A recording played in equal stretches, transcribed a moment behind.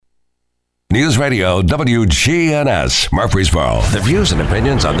News Radio WGNS, Murfreesboro. The views and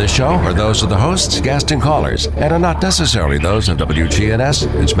opinions on this show are those of the hosts, guests, and callers, and are not necessarily those of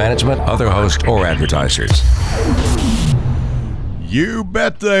WGNS, its management, other hosts, or advertisers. You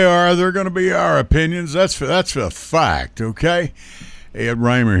bet they are. They're going to be our opinions. That's a fact, okay? Ed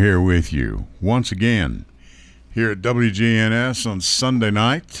Raymer here with you once again here at WGNS on Sunday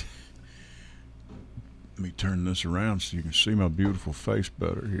night. Let me turn this around so you can see my beautiful face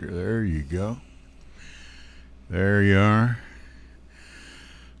better here. There you go. There you are.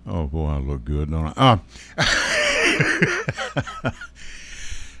 Oh, boy, I look good, don't I?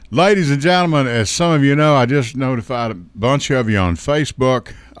 Ladies and gentlemen, as some of you know, I just notified a bunch of you on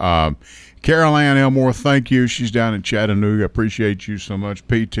Facebook. Carol Ann Elmore, thank you. She's down in Chattanooga. Appreciate you so much.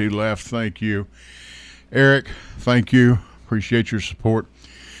 PT Left, thank you. Eric, thank you. Appreciate your support.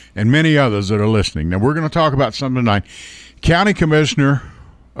 And many others that are listening. Now, we're going to talk about something tonight. County Commissioner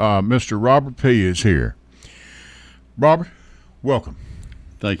Mr. Robert P. is here. Robert, welcome.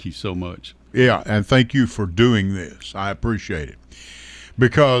 Thank you so much. Yeah, and thank you for doing this. I appreciate it.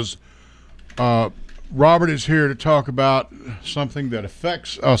 Because Robert is here to talk about something that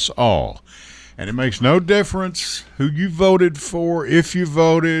affects us all. And it makes no difference who you voted for, if you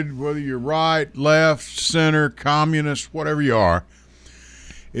voted, whether you're right, left, center, communist, whatever you are.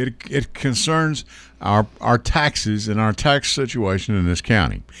 It concerns our taxes and our tax situation in this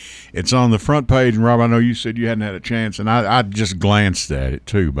county. It's on the front page, and Rob, I know you said you hadn't had a chance, and I just glanced at it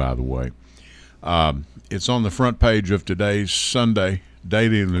too, by the way. It's on the front page of today's Sunday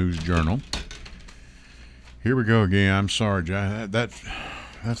Daily News Journal. Here we go again. I'm sorry, Jack. That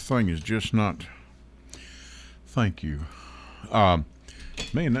thing is just not. Thank you.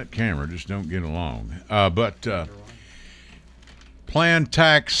 Me and that camera just don't get along. Planned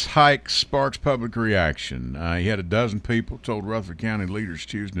tax hike sparks public reaction. He had a dozen people told Rutherford County leaders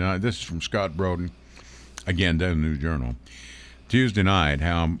Tuesday night. This is from Scott Broden, again, Daily News Journal. Tuesday night,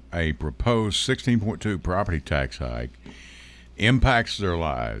 how a proposed 16.2 property tax hike impacts their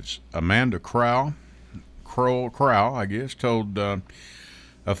lives. Amanda Crowell, I guess, told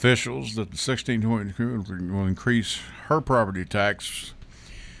officials that the 16.2 will increase her property tax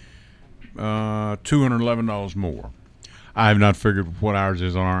 $211 more. I have not figured what ours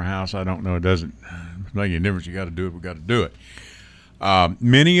is on our house. I don't know. It doesn't make any difference. You got to do it. We got to do it.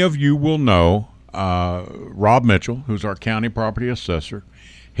 Many of you will know Rob Mitchell, who's our county property assessor.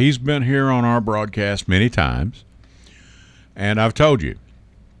 He's been here on our broadcast many times, and I've told you,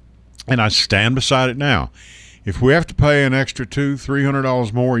 and I stand beside it now. If we have to pay an extra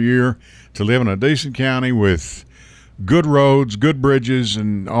 $200-300 more a year to live in a decent county with good roads, good bridges,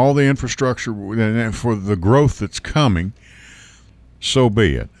 and all the infrastructure for the growth that's coming, so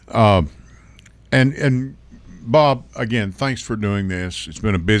be it. And Bob, again, thanks for doing this. It's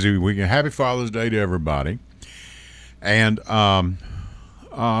been a busy weekend. Happy Father's Day to everybody. And what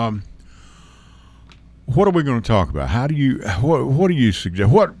are we going to talk about? What do you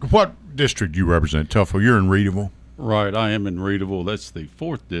suggest? What district do you represent? Tuffle, you're in Reedville. Right, I am in Reedville. That's the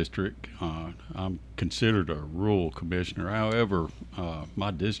 4th district. I'm considered a rural commissioner. However,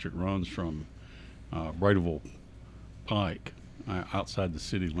 my district runs from Reedville Pike outside the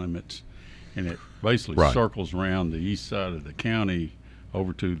city limits, and it basically circles around the east side of the county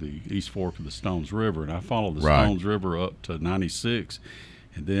over to the East Fork of the Stones River. And I follow the Stones River up to 96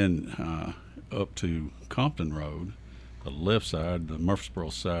 and then up to Compton Road, the left side, the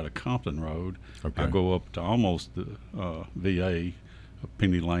Murfreesboro side of Compton Road. Okay. I go up to almost the VA,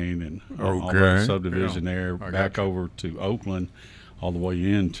 Penny Lane, and all that subdivision there, back over to Oakland, all the way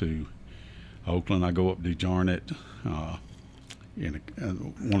into Oakland. I go up to Jarnett, in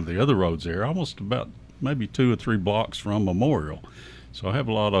one of the other roads there, almost about maybe 2 or 3 blocks from Memorial. So I have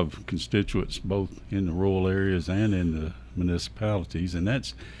a lot of constituents both in the rural areas and in the municipalities, and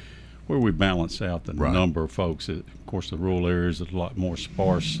that's where we balance out the number of folks. Of course, the rural areas is a lot more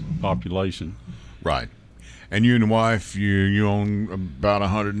sparse population. Right. And you and the wife, you own about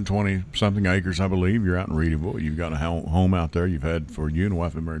 120-something acres, I believe. You're out in Reedville. You've got a home out there. You've had, for you and the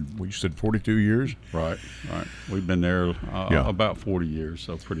wife, been married, you said 42 years? Right. We've been there about 40 years,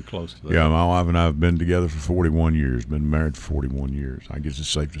 so pretty close to that. Yeah, my wife and I have been together for 41 years, been married for 41 years. I guess it's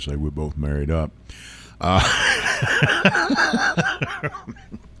safe to say we're both married up.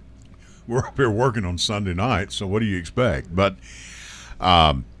 We're up here working on Sunday night, so what do you expect? But,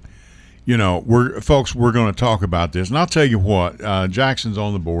 we're going to talk about this. And I'll tell you what, Jackson's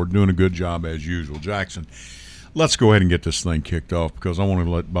on the board doing a good job as usual. Jackson, let's go ahead and get this thing kicked off because I want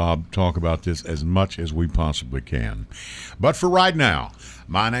to let Bob talk about this as much as we possibly can. But for right now,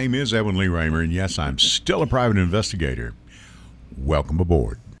 my name is Edwin Raymer, and yes, I'm still a private investigator. Welcome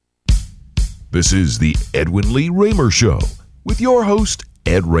aboard. This is the Edwin Lee Raymer Show with your host,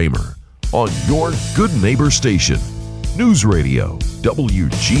 Ed Raymer, on your good neighbor station, News Radio,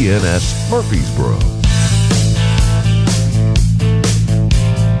 WGNS Murfreesboro.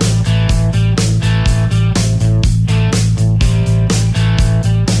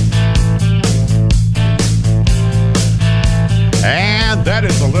 And that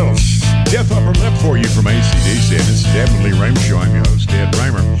is a little stiff upper lip for you from ACDC. This is Edwin Lee Raymer Show. I'm your host, Ed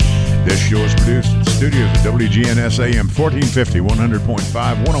Raymer. This show is produced in the studios at WGNS AM 1450,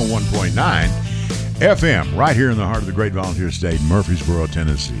 100.5, 101.9 FM, right here in the heart of the great volunteer state, Murfreesboro,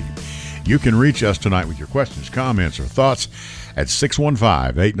 Tennessee. You can reach us tonight with your questions, comments, or thoughts at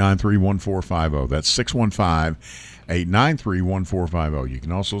 615-893-1450. That's 615-893-1450. You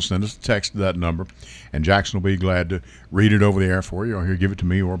can also send us a text to that number, and Jackson will be glad to read it over the air for you, or he'll give it to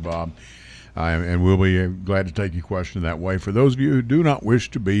me or Bob. And we'll be glad to take your question that way. For those of you who do not wish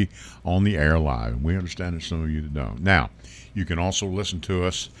to be on the air live, we understand that some of you don't. Now, you can also listen to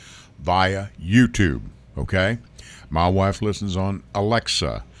us via YouTube, okay? My wife listens on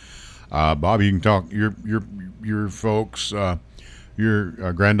Alexa. Bob, you can talk, your folks,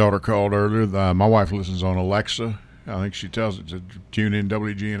 your granddaughter called earlier. My wife listens on Alexa. I think she tells it to tune in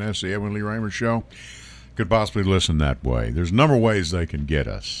WGNS, the Edwin Lee Raymer Show. Could possibly listen that way. There's a number of ways they can get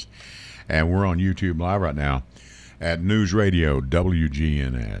us. And we're on YouTube Live right now at News Radio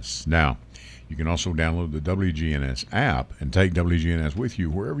WGNS. Now, you can also download the WGNS app and take WGNS with you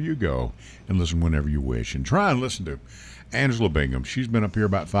wherever you go and listen whenever you wish. And try and listen to Angela Bingham. She's been up here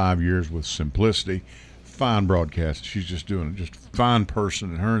about 5 years with Simplicity. Fine broadcast. She's just doing it. Just a fine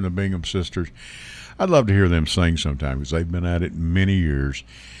person. And her and the Bingham sisters, I'd love to hear them sing sometime because they've been at it many years.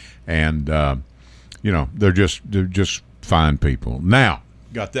 And, they're just fine people. Now,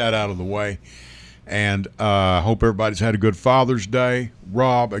 got that out of the way, and hope everybody's had a good Father's Day.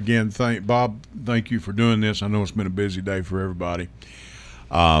 Rob, again, thank you for doing this. I know it's been a busy day for everybody.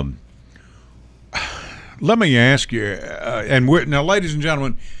 Let me ask you, now, ladies and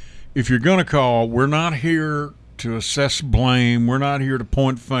gentlemen, if you're going to call, we're not here to assess blame. We're not here to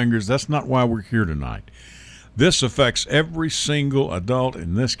point fingers. That's not why we're here tonight. This affects every single adult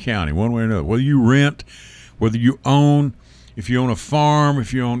in this county, one way or another. Whether you rent, whether you own, if you own a farm,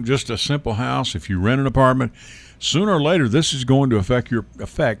 if you own just a simple house, if you rent an apartment, sooner or later this is going to affect your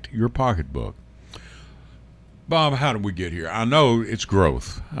pocketbook. Bob, how did we get here? I know it's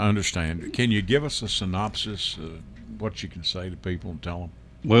growth. I understand. Can you give us a synopsis of what you can say to people and tell them?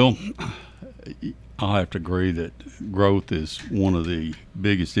 Well, I'll have to agree that growth is one of the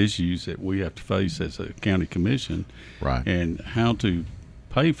biggest issues that we have to face as a county commission. Right. And how to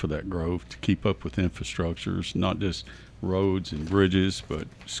pay for that growth to keep up with infrastructures, not just roads and bridges, but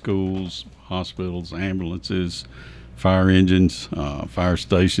schools, hospitals, ambulances, fire engines, fire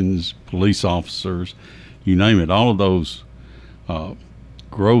stations, police officers, you name it. All of those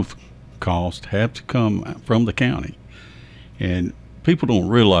growth costs have to come from the county. And people don't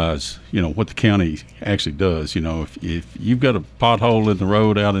realize, what the county actually does. If you've got a pothole in the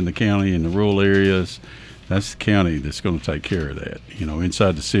road out in the county in the rural areas, that's the county that's going to take care of that.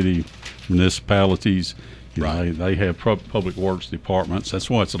 Inside the city municipalities, right. They have public works departments. That's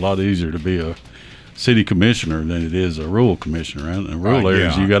why it's a lot easier to be a city commissioner than it is a rural commissioner. Right? In rural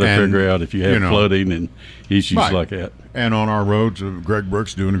areas, you got to figure out if you have flooding and issues like that. And on our roads, Greg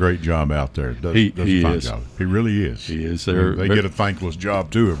Brooks doing a great job out there. He a fine is. Job. He really is. He is. They get a thankless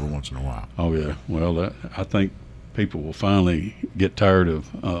job too every once in a while. Oh yeah. Well, I think people will finally get tired of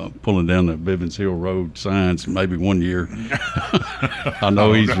pulling down the Bivens Hill Road signs maybe one year. I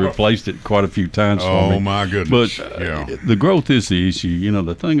know he's replaced it quite a few times for me. Oh, my goodness. But the growth is the issue.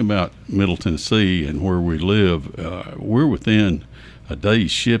 The thing about Middle Tennessee and where we live, we're within a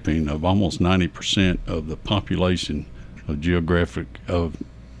day's shipping of almost 90% of the population of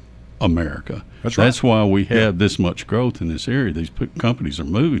America. That's right. That's why we have this much growth in this area. These companies are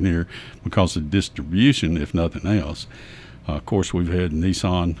moving here because of distribution, if nothing else. Of course, we've had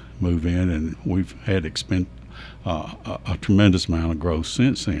Nissan move in, and we've had a tremendous amount of growth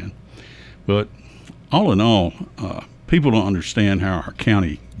since then. But all in all, people don't understand how our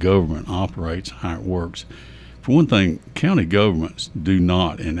county government operates, how it works. For one thing, county governments do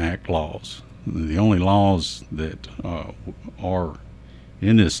not enact laws. The only laws that are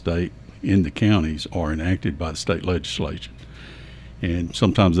in this state, in the counties, are enacted by the state legislature. And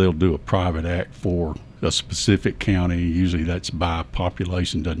sometimes they'll do a private act for a specific county. Usually that's by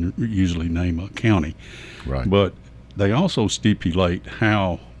population, doesn't usually name a county. Right. But they also stipulate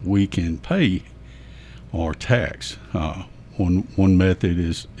how we can pay our tax. One method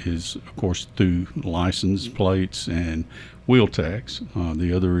is of course through license plates and wheel tax.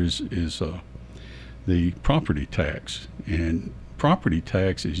 The other is the property tax. And property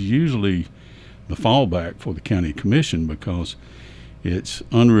tax is usually the fallback for the county commission because it's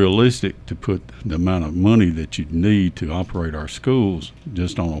unrealistic to put the amount of money that you need to operate our schools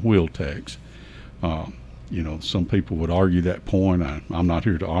just on a wheel tax. Some people would argue that point. I'm not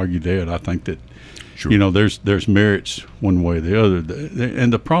here to argue that. I think that, Sure. there's merits one way or the other.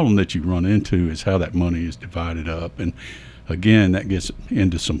 And the problem that you run into is how that money is divided up. And again, that gets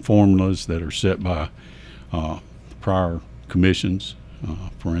into some formulas that are set by prior commissions.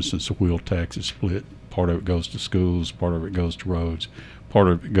 For instance, the wheel tax is split. Part of it goes to schools, part of it goes to roads, part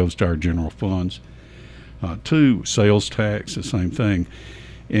of it goes to our general funds. Two, sales tax, the same thing.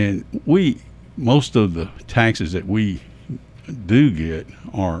 And most of the taxes that we do get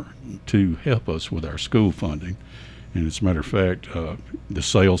are to help us with our school funding. And as a matter of fact, the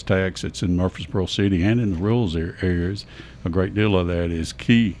sales tax that's in Murfreesboro City and in the rural areas, a great deal of that is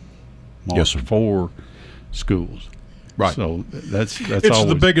key for schools. Right. So that's It's always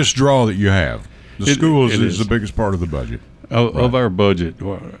the biggest draw that you have. The schools is the biggest part of the budget. Of our budget.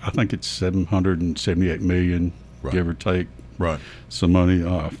 I think it's $778 million, Right. give or take. Right. Some money,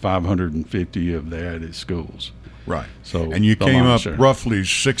 550 of that is schools. Right. So and you the came lion's up share. roughly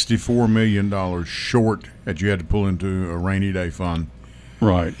 $64 million short that you had to pull into a rainy day fund.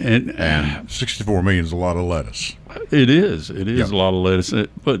 Right. And $64 million is a lot of lettuce. It is. It is Yep. a lot of lettuce.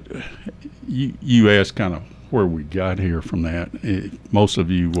 But you asked kind of where we got here from that. Most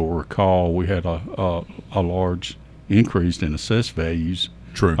of you will recall we had a large increase in assessed values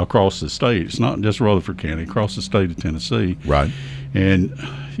True. across the state. It's not just Rutherford County, across the state of Tennessee. Right. And,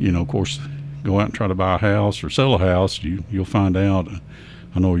 of course, go out and try to buy a house or sell a house, you'll find out.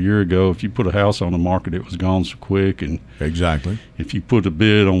 I know a year ago, if you put a house on the market, it was gone so quick. And Exactly. if you put a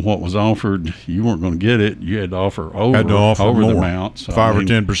bid on what was offered, you weren't going to get it. You had to offer over more. the amount. So, 5 or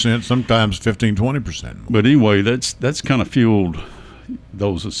 10%, sometimes 15, 20%. But anyway, that's kind of fueled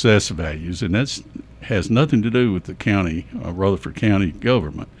those assessed values, and that's has nothing to do with the county, Rutherford County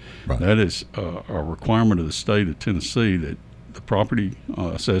government. Right. That is a requirement of the state of Tennessee that the property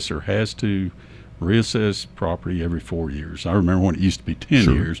assessor has to reassess property every 4 years. I remember when it used to be 10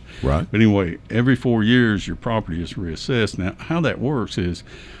 Sure. years. Right. But anyway, every 4 years your property is reassessed. Now, how that works is,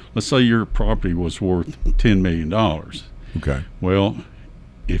 let's say your property was worth $10 million. Okay. Well,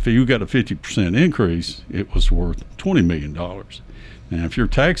 if you got a 50% increase, it was worth $20 million. Now, if your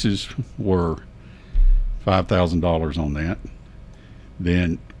taxes were $5,000 on that,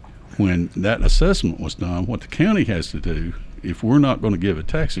 then when that assessment was done, what the county has to do, if we're not going to give a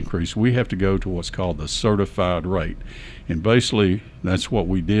tax increase, we have to go to what's called the certified rate. And basically, that's what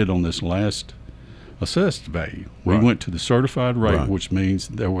we did on this last assessed value. We Right. went to the certified rate, Right. which means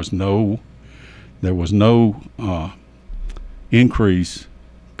there was no increase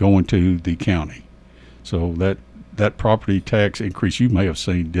going to the county. So that property tax increase you may have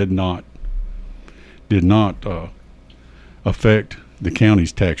seen did not affect the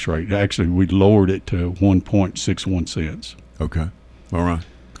county's tax rate. Actually, we lowered it to 1.61 cents. Okay. All right.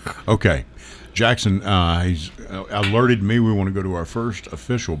 Okay. Jackson, he's alerted me we want to go to our first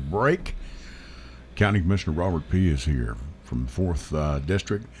official break. County Commissioner Robert P. is here from the 4th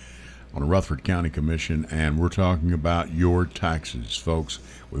District on the Rutherford County Commission, and we're talking about your taxes, folks.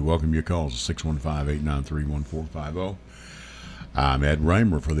 We welcome your calls at 615-893-1450. I'm Ed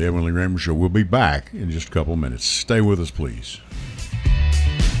Raymer for the Edwin Lee Raymer Show. We'll be back in just a couple of minutes. Stay with us, please.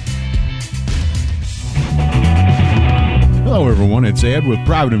 Hello, everyone. It's Ed with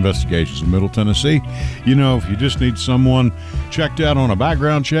Private Investigations in Middle Tennessee. If you just need someone checked out on a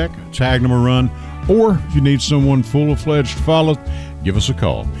background check, tag them a run, or if you need someone full-fledged to follow, give us a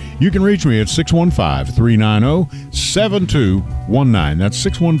call. You can reach me at 615-390-7219. That's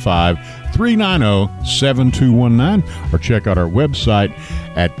 615-390-7219. Or check out our website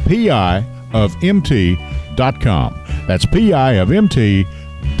at piofmt.com. That's piofmt.com.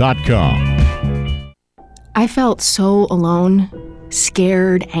 I felt so alone,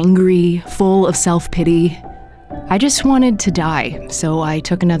 scared, angry, full of self-pity. I just wanted to die, so I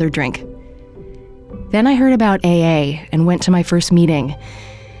took another drink. Then I heard about AA and went to my first meeting.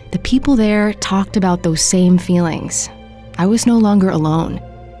 The people there talked about those same feelings. I was no longer alone.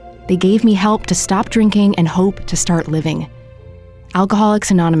 They gave me help to stop drinking and hope to start living. Alcoholics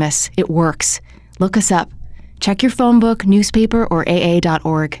Anonymous, it works. Look us up. Check your phone book, newspaper, or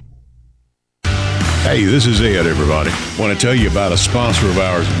AA.org. Hey, this is Ed, everybody. Want to tell you about a sponsor of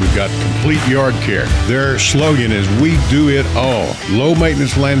ours. We've got Complete Yard Care. Their slogan is, we do it all. Low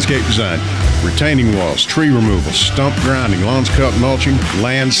maintenance landscape design, retaining walls, tree removal, stump grinding, lawns cut, mulching,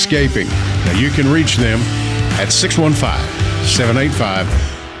 landscaping. Now you can reach them at 615-785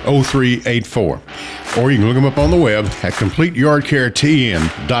 0384. Or you can look them up on the web at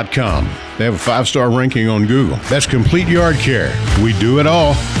CompleteYardCareTN.com. They have a 5-star ranking on Google. That's Complete Yard Care. We do it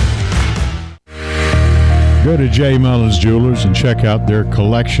all. Go to J. Mullins Jewelers and check out their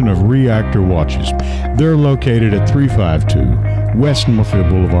collection of reactor watches. They're located at 352 West Northfield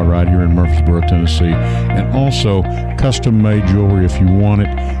Boulevard right here in Murfreesboro, Tennessee. And also custom-made jewelry. If you want it,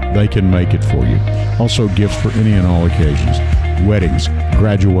 they can make it for you. Also gifts for any and all occasions. Weddings,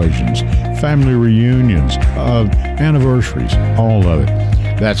 graduations, family reunions, anniversaries, all of it.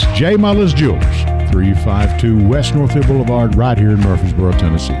 That's J. Mullins Jewelers, 352 West Northfield Boulevard right here in Murfreesboro,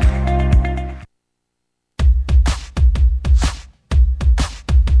 Tennessee.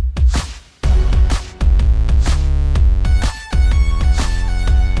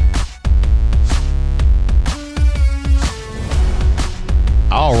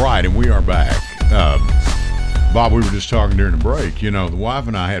 All right, and we are back. Bob, we were just talking during the break. You know, the wife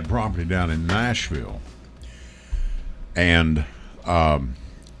and I had property down in Nashville. And,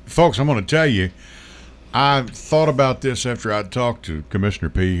 folks, I'm going to tell you, I thought about this after I talked to Commissioner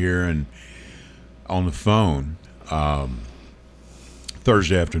P here and on the phone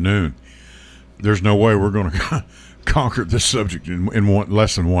Thursday afternoon. There's no way we're going to conquer this subject in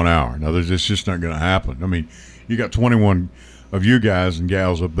less than 1 hour. Now, it's just not going to happen. I mean, you got 21 of you guys and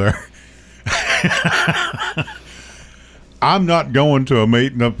gals up there. I'm not going to a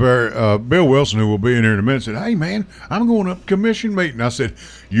meeting up there. Bill Wilson, who will be in here in a minute, said, "Hey, man, I'm going up to commission meeting." I said,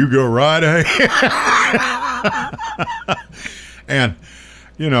 "You go right ahead." And,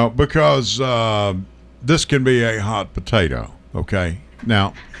 you know, because this can be a hot potato, okay?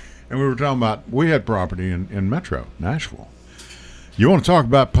 Now, and we were talking about, we had property in Metro, Nashville. You want to talk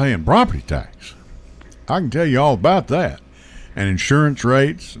about paying property tax? I can tell you all about that. And insurance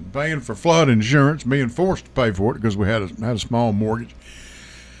rates, and paying for flood insurance, being forced to pay for it because we had a small mortgage.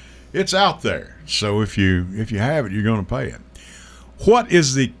 It's out there. So if you have it, you're going to pay it. What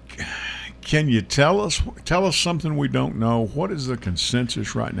is the? Can you tell us something we don't know? What is the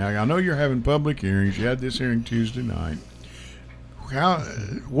consensus right now? I know you're having public hearings. You had this hearing Tuesday night.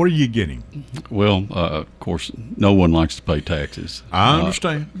 What are you getting? Well, of course, no one likes to pay taxes. I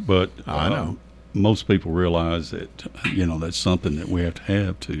understand, but I know. Most people realize that, you know, that's something that we have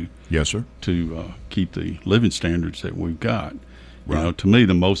to Yes, sir. To keep the living standards that we've got. Right. You know, to me,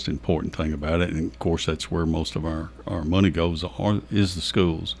 the most important thing about it, and of course that's where most of our money goes, is the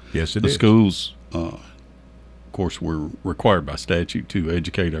schools. Yes, it is. The schools, of course, we're required by statute to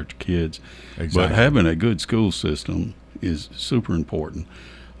educate our kids. Exactly. But having a good school system is super important.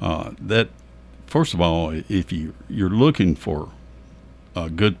 That, first of all, if you're looking for a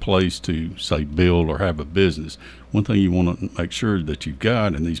good place to, say, build or have a business, one thing you want to make sure that you've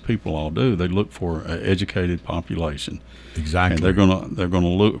got, and these people all do, they look for an educated population. Exactly. And they're gonna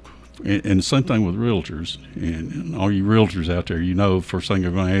look, and the same thing with realtors. And all you realtors out there, you know, first thing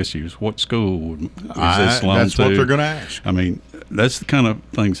they're going to ask you is, what school is this loan That's to? what they're going to ask. I mean, that's the kind of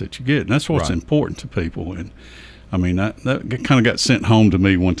things that you get, and that's what's Right. important to people. And I mean, that kind of got sent home to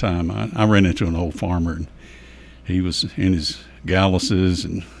me one time. I ran into an old farmer, and he was in his galluses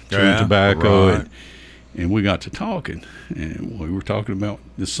and chewing tobacco, right. and we got to talking, and we were talking about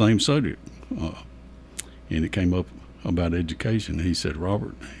the same subject, and it came up about education. He said,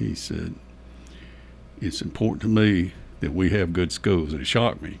 "Robert," he said, "it's important to me that we have good schools." And it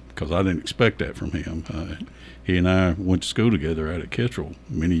shocked me because I didn't expect that from him. He and I went to school together out at Kittrell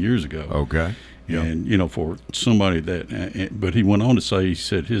many years ago. Okay. Yep. And, you know, for somebody that, but he went on to say, he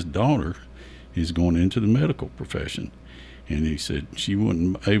said his daughter is going into the medical profession. And he said she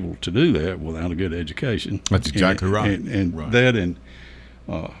wasn't able to do that without a good education. That's exactly right. And right. that, and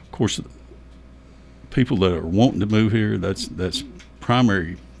of course, people that are wanting to move here, that's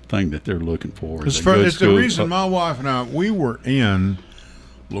primary thing that they're looking for. It's the reason my wife and I, we were in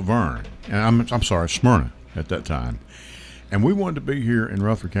Laverne, and I'm sorry, Smyrna at that time, and we wanted to be here in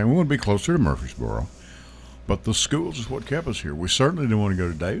Rutherford County. We wanted to be closer to Murfreesboro, but the schools is what kept us here. We certainly didn't want to go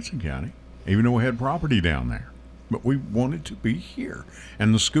to Davidson County, even though we had property down there. But we wanted to be here,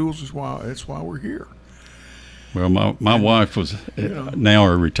 and the schools that's why we're here. Well, my wife was now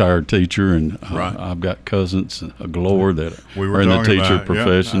a retired teacher, and I've got cousins galore that are in the teacher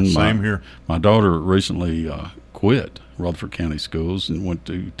profession. Same here. My daughter recently quit Rutherford County Schools and went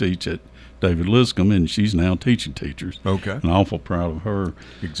to teach at David Liscombe, and she's now teaching teachers. Okay. And I'm awful proud of her.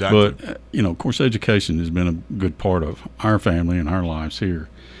 Exactly. But, you know, of course, education has been a good part of our family and our lives here.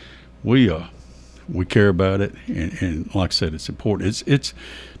 We care about it, and like I said, it's important. It's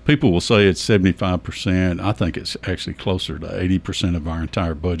people will say it's 75%. I think it's actually closer to 80% of our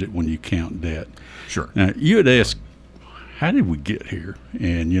entire budget when you count debt. Sure. Now, you had asked how did we get here?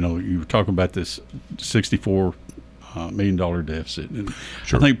 And, you were talking about this $64 million deficit. And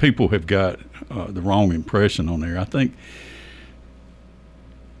Sure. I think people have got the wrong impression on there. I think,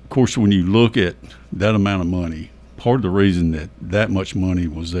 of course, when you look at that amount of money, part of the reason that much money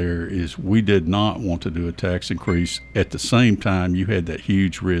was there is we did not want to do a tax increase. At the same time, you had that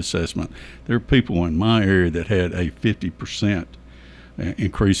huge reassessment. There are people in my area that had a 50%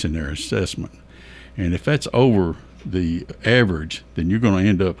 increase in their assessment. And if that's over the average, then you're going to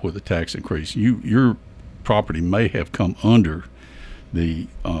end up with a tax increase. Your property may have come under the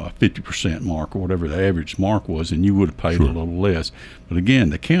 50% mark or whatever the average mark was, and you would have paid a little less. But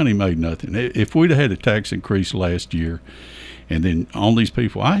again, the county made nothing. If we'd have had a tax increase last year, and then all these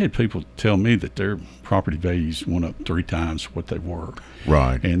people, I had people tell me that their property values went up 3 times what they were.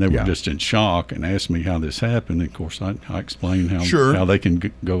 Right. And they were just in shock and asked me how this happened. And of course, I explained how they can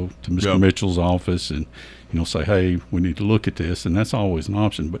go to Mr. Mitchell's office and, say, hey, we need to look at this. And that's always an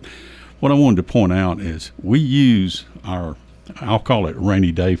option. But what I wanted to point out is we use I'll call it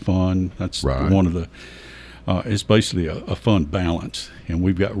rainy day fund. That's one of the, it's basically a fund balance. And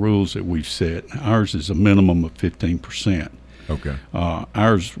we've got rules that we've set. Ours is a minimum of 15%. Okay.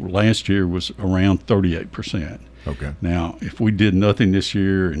 Ours last year was around 38%. Okay. Now, if we did nothing this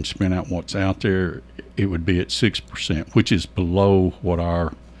year and spent out what's out there, it would be at 6%, which is below what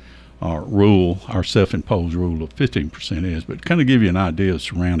our self-imposed rule of 15% is. But to kind of give you an idea of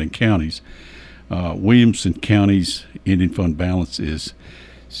surrounding counties, Williamson County's ending fund balance is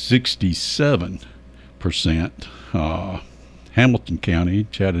 67%. Hamilton County,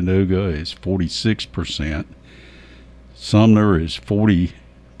 Chattanooga, is 46%. Sumner is 40%,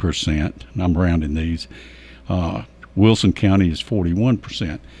 and I'm rounding these. Wilson County is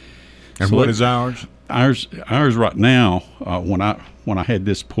 41%. And so what is ours? Ours right now, when I had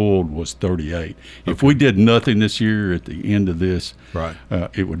this pulled, was 38. If we did nothing this year at the end of this,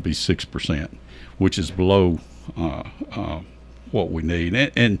 it would be 6%, which is below what we need.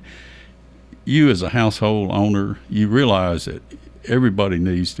 And you as a household owner, you realize that everybody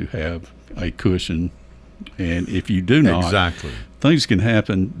needs to have a cushion. And if you do not, things can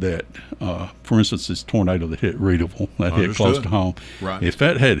happen that, for instance, this tornado that hit Reedville, that hit close to home. Right. If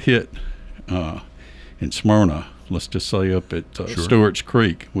that had hit in Smyrna, let's just say up at Stewart's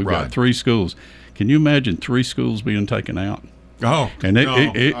Creek, we've got 3 schools. Can you imagine 3 schools being taken out? Oh, and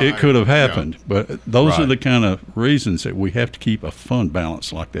it could have happened. But those are the kind of reasons that we have to keep a fund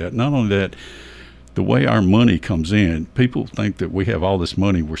balance like that. Not only that, the way our money comes in, people think that we have all this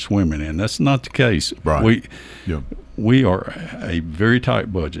money we're swimming in. That's not the case. Right. We are a very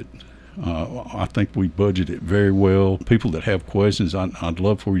tight budget. I think we budget it very well. People that have questions, I'd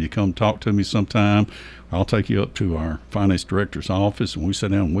love for you to come talk to me sometime. I'll take you up to our finance director's office, and we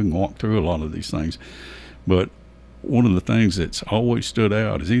sit down and we can walk through a lot of these things. But one of the things that's always stood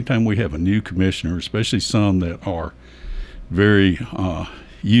out is anytime we have a new commissioner, especially some that are very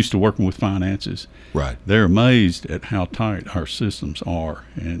used to working with finances, they're amazed at how tight our systems are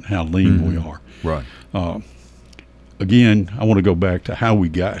and how lean we are. Right. Again, I want to go back to how we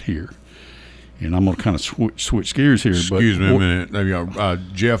got here. And I'm going to kind of switch gears here. Excuse me a minute. There you go.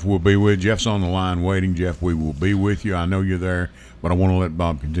 Jeff will be with you. Jeff's on the line waiting. Jeff, we will be with you. I know you're there, but I want to let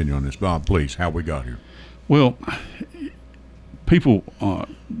Bob continue on this. Bob, please, how we got here. Well, people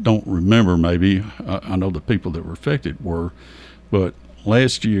don't remember maybe. I know the people that were affected were, but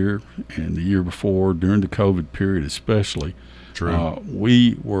last year and the year before, during the COVID period especially,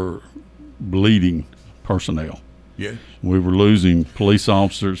 we were bleeding personnel. Yeah. We were losing police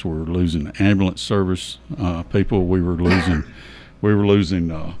officers. We were losing ambulance service people. We were losing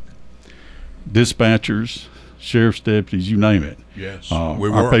dispatchers, sheriff's deputies, you name it. Yes.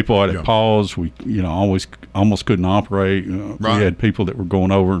 Our people had to pause. We almost couldn't operate. We had people that were going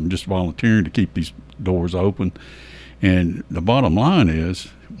over and just volunteering to keep these doors open. And the bottom line is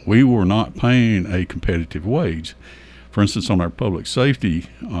we were not paying a competitive wage. For instance, on our public safety,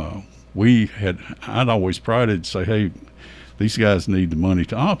 I'd always prided to say, hey, these guys need the money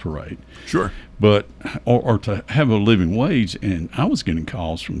to operate. Sure. But, or to have a living wage. And I was getting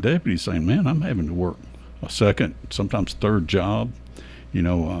calls from deputies saying, man, I'm having to work a second, sometimes third job.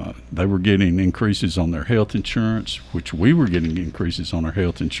 They were getting increases on their health insurance, which we were getting increases on our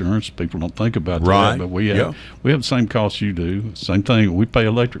health insurance. People don't think about that, but we have the same costs you do. Same thing, we pay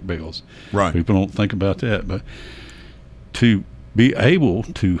electric bills. Right. People don't think about that. But to be able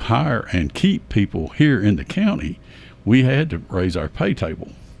to hire and keep people here in the county, we had to raise our pay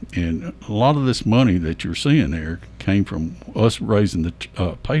table. And a lot of this money that you're seeing there came from us raising the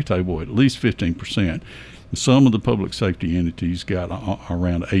pay table at least 15%. Some of the public safety entities got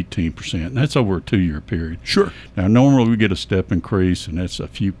around 18%, and that's over a 2-year period. Sure. Now, normally we get a step increase, and that's a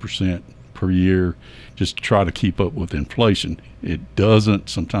few percent per year just to try to keep up with inflation. It doesn't.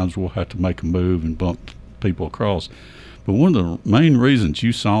 Sometimes we'll have to make a move and bump people across. But one of the main reasons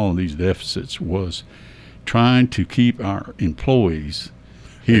you saw these deficits was trying to keep our employees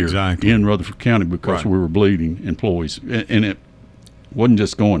here in Rutherford County because we were bleeding employees. And it wasn't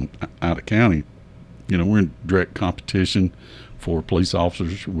just going out of county. You know, we're in direct competition for police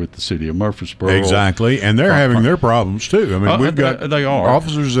officers with the city of Murfreesboro. Exactly, and they're having their problems too. I mean, we've got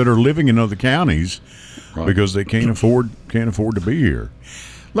officers that are living in other counties because they can't afford to be here.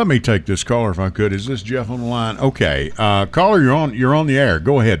 Let me take this caller if I could. Is this Jeff on the line? Okay, caller, you're on the air.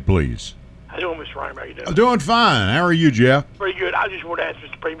 Go ahead, please. How you doing, Mr. Raymer? How you doing? Doing fine. How are you, Jeff? Pretty good. I just want to ask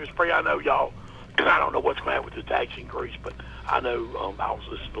Mr. Spree. I know y'all. I don't know what's going to happen with the tax increase, but I know I was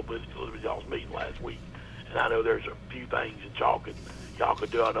listening a little bit of y'all's meeting last week, and I know there's a few things that y'all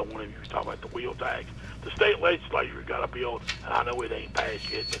could do. I know one of you was talking about the wheel tax. The state legislature got a bill, and I know it ain't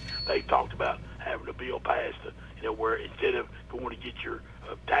passed yet, but they talked about having a bill passed, where instead of going to get your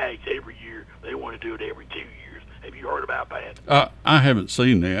tags every year, they want to do it every 2 years. Have you heard about that? I haven't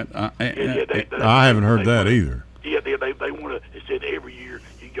seen that. I haven't heard that either. Yeah, they want to. Instead every year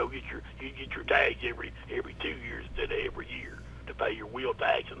you go get your tags every 2 years instead of every year to pay your wheel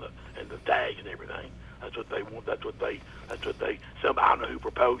tax and the tags and everything. That's what they want. That's what they. I don't know who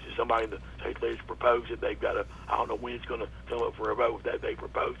proposed it. Somebody in the state legislature proposed it. They've got I don't know when it's going to come up for a vote. That they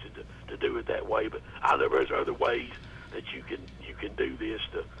proposed it to do it that way. But I know there's other ways that you can do this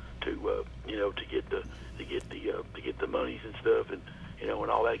to get the monies and stuff and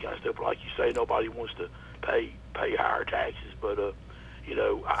and all that kind of stuff. But like you say, nobody wants to pay higher taxes. But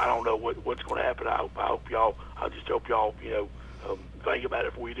I don't know what's going to happen. I just hope y'all think about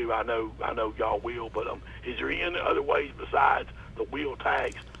it before we do. I know y'all will. But is there any other ways besides the wheel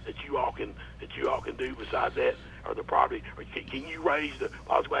tax that you all can do besides that, or the property? Or can you raise the?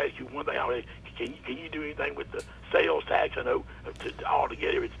 I was going to ask you one thing. Can you do anything with the sales tax? I know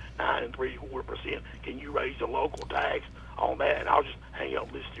altogether it's 9 3/4%. Can you raise the local tax on that? And I'll just hang up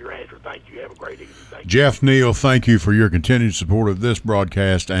and listen to your answer. Thank you. Have a great evening. Thank you. Jeff Neal, thank you for your continued support of this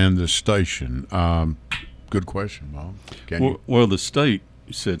broadcast and this station. Good question, Mom. Well, the state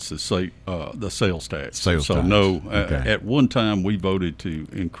sets the sales tax. No, at one time we voted to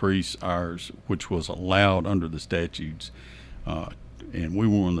increase ours, which was allowed under the statutes. And we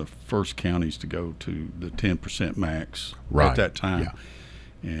were one of the first counties to go to the 10% max at that time.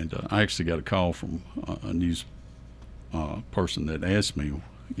 Yeah. And I actually got a call from a news person that asked me,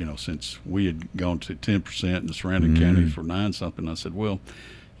 since we had gone to 10% in the surrounding counties for 9-something, I said, well,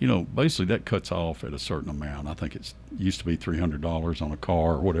 basically that cuts off at a certain amount. I think it used to be $300 on a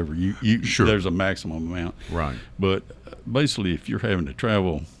car or whatever. Sure. There's a maximum amount. Right. But basically, if you're having to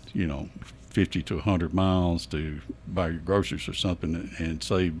travel, 50 to 100 miles to buy your groceries or something and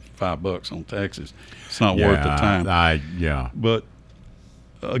save $5 on taxes, it's not worth the time. But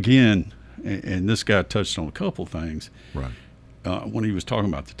again, and this guy touched on a couple things. Right. When he was talking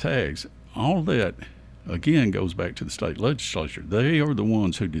about the tags, all that again goes back to the state legislature. They are the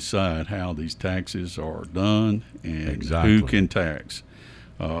ones who decide how these taxes are done and who can tax.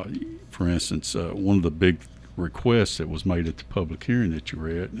 For instance, one of the big request that was made at the public hearing that you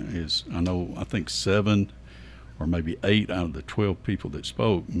read is, I think 7 or maybe 8 out of the 12 people that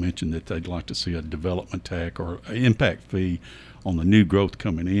spoke mentioned that they'd like to see a development tax or an impact fee on the new growth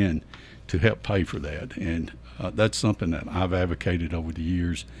coming in to help pay for that. And that's something that I've advocated over the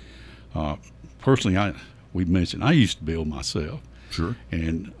years. Personally, we mentioned I used to build myself. Sure.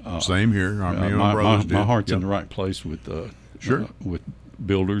 And same here. My heart's in the right place with with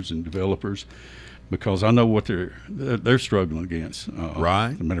builders and developers, because I know what they're struggling against.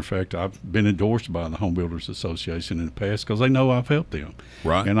 Right. As a matter of fact, I've been endorsed by the Home Builders Association in the past because they know I've helped them.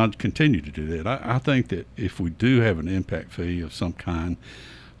 Right. And I'd continue to do that. I think that if we do have an impact fee of some kind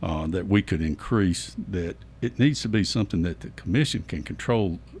that we could increase, that it needs to be something that the commission can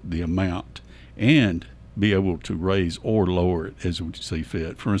control the amount and be able to raise or lower it as we see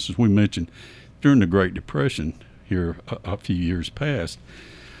fit. For instance, we mentioned during the Great Depression here a few years past,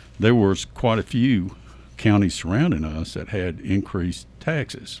 there was quite a few counties surrounding us that had increased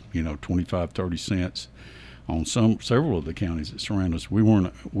taxes, 25, 30 cents on several of the counties that surround us.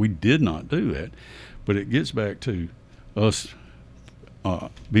 We did not do that, but it gets back to us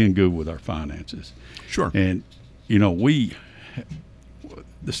being good with our finances. Sure. And,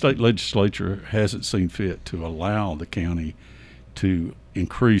 the state legislature hasn't seen fit to allow the county to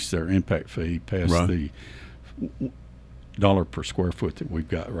increase their impact fee past the dollar per square foot that we've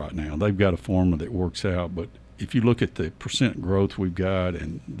got right now. They've got a formula that works out, but if you look at the percent growth we've got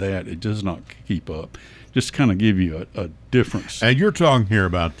and that, it does not keep up. Just kind of give you a difference. And you're talking here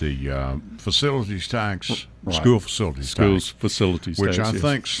about the facilities tax, right. school facilities Schools, tax, facilities which tax, I yes.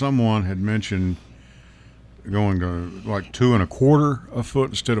 think someone had mentioned going to like $2.25 a foot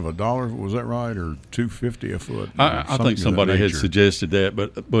instead of $1. Was that right, or $2.50 a foot? I think somebody had suggested that,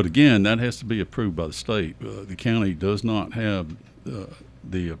 but again, that has to be approved by the state. The county does not have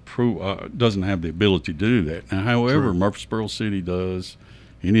doesn't have the ability to do that. Now, however, True. Murfreesboro City does.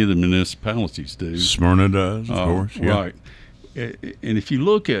 Any of the municipalities do. Smyrna does, of course. Yeah. Right. And if you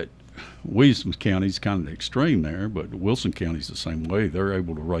look at Williamson County's kind of extreme there, but Wilson County's the same way. They're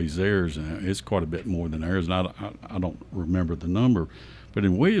able to raise theirs, and it's quite a bit more than theirs. And I don't remember the number, but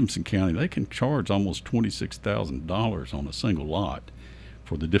in Williamson County, they can charge almost $26,000 on a single lot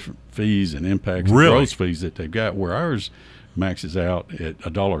for the different fees and impacts and gross fees that they've got, where ours maxes out at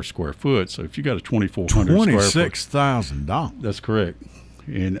 $1 a square foot. So if you got a 2,400 square foot, $26,000. that's correct.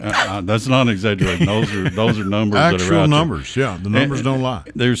 And that's not exaggerating. Those are numbers Actual that are out numbers. there. Yeah, the numbers don't lie.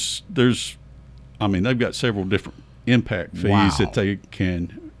 There's, I mean, they've got several different impact fees that they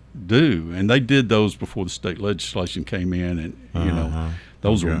can do, and they did those before the state legislation came in, and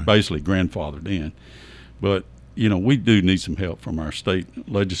those were basically grandfathered in. But we do need some help from our state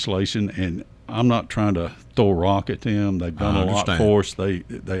legislation, and I'm not trying to throw a rock at them. They've done a lot for us.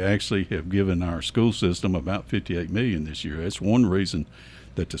 They actually have given our school system about $58 million this year. That's one reason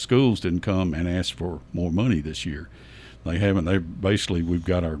that the schools didn't come and ask for more money this year. They haven't. We've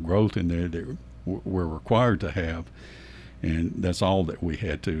got our growth in there that we're required to have, and that's all that we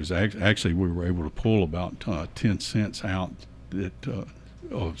had to. Is actually we were able to pull about 10 cents out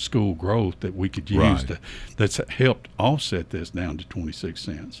of school growth that we could use that's helped offset this down to 26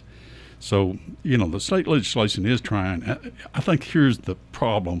 cents. So, the state legislation is trying. I think here's the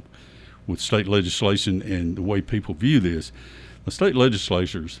problem with state legislation and the way people view this. The state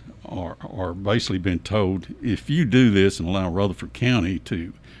legislatures are basically being told, if you do this and allow Rutherford County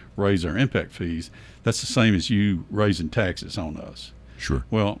to raise our impact fees, that's the same as you raising taxes on us. Sure.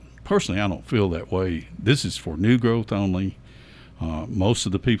 Well, personally, I don't feel that way. This is for new growth only. Most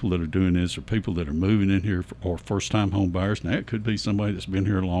of the people that are doing this are people that are moving in here or first-time home buyers. Now, it could be somebody that's been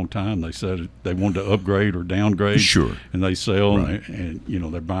here a long time. They said they wanted to upgrade or downgrade. Sure. And they sell, and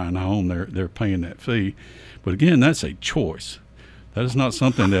they're buying a home. They're paying that fee. But, again, that's a choice. That is not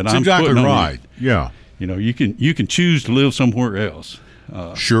something that I'm exactly putting on right. you. Yeah. You can choose to live somewhere else.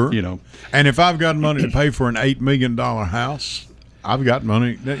 Sure. And if I've got money to pay for an $8 million house, I've got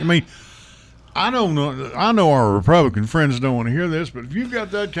money. I mean, I know our Republican friends don't want to hear this, but if you've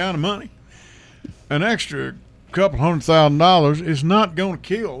got that kind of money, an extra couple $100,000 is not going to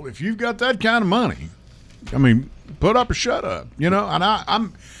kill. If you've got that kind of money, I mean, put up or shut up. And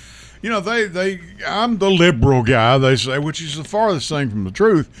I'm the liberal guy, they say, which is the farthest thing from the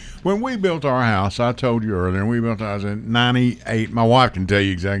truth. When we built our house, I told you earlier, we built ours in '98. My wife can tell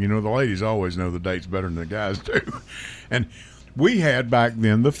you exactly. The ladies always know the dates better than the guys do, and we had back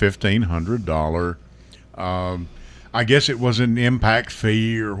then the $1,500, I guess it was an impact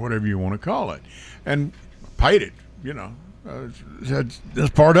fee or whatever you want to call it, and paid it, that's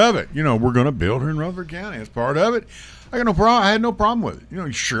part of it. We're going to build here in Rutherford County. That's part of it. I got no problem. I had no problem with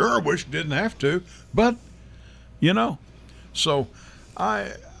it. Sure, I wish it didn't have to, but, so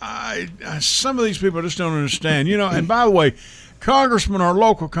I some of these people just don't understand, and by the way, Congressman, our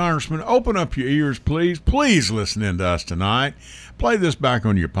local congressman, open up your ears, please. Please listen in to us tonight. Play this back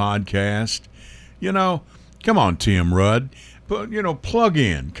on your podcast. Come on, Tim Rudd. Plug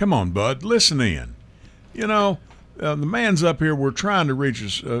in. Come on, bud. Listen in. The man's up here. We're trying to reach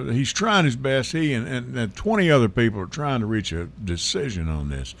us. He's trying his best. He and 20 other people are trying to reach a decision on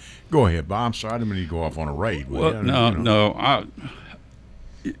this. Go ahead, Bob. I'm sorry. I didn't mean to go off on a raid. Well, no.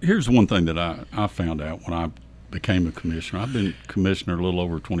 Here's one thing that I found out when I became a commissioner. I've been commissioner a little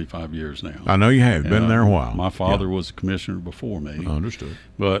over 25 years now. I know you have. Been there a while. My father was a commissioner before me. Understood.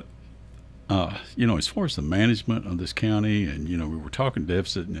 But, as far as the management of this county, and, we were talking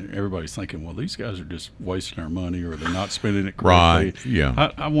deficit, and everybody's thinking, well, these guys are just wasting our money or they're not spending it correctly. Right,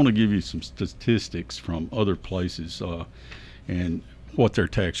 yeah. I want to give you some statistics from other places and what their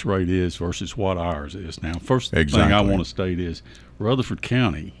tax rate is versus what ours is. Now, first thing I want to state is Rutherford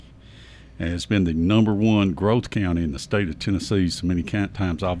County has been the number one growth county in the state of Tennessee so many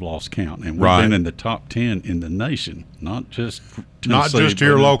times I've lost count. And we've been in the top 10 in the nation, not just Tennessee. Not just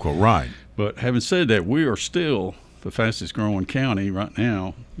here local, right. But having said that, we are still the fastest growing county right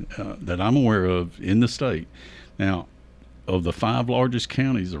now that I'm aware of in the state. Now, of the 5 largest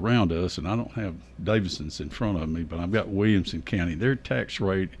counties around us, and I don't have Davidson's in front of me, but I've got Williamson County. Their tax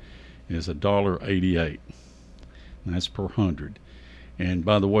rate is $1.88, and that's per 100. And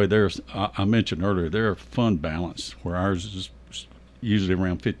by the way, I mentioned earlier, their fund balance, where ours is usually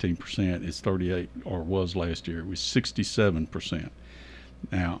around 15%, is 38, or was last year. It was 67%.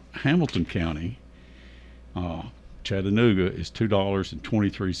 Now, Hamilton County, Chattanooga, is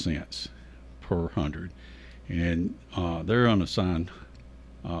 $2.23 per 100, and their unassigned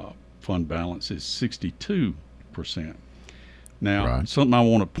fund balance is 62%. Now, something I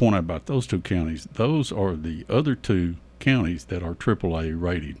want to point out about those 2 counties, those are the other 2 counties that are AAA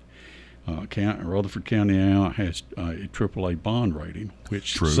rated. Rutherford County now has a AAA bond rating,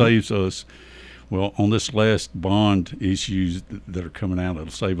 which saves us, well, on this last bond issues that are coming out, it'll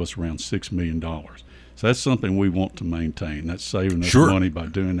save us around $6 million. So that's something we want to maintain. That's saving us money by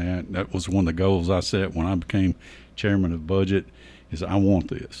doing that. That was one of the goals I set when I became chairman of budget, is I want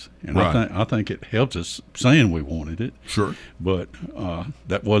this. And I think it helps us saying we wanted it. Sure. But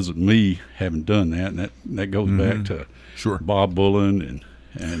that wasn't me having done that. And that goes back to Bob Bullen and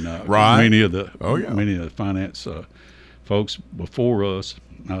many of the finance folks before us.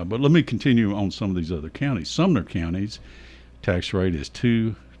 But let me continue on some of these other counties. Sumner County's tax rate is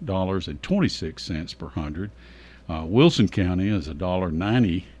 $2.26 per 100. Wilson County is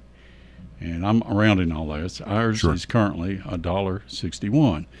 $1.90, and I'm rounding all that. Ours is currently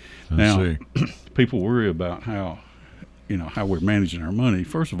 $1.61. Now, people worry about how we're managing our money.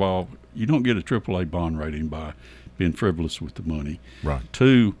 First of all, you don't get a AAA bond rating by being frivolous with the money. Right.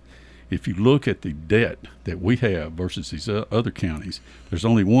 2, if you look at the debt that we have versus these other counties, there's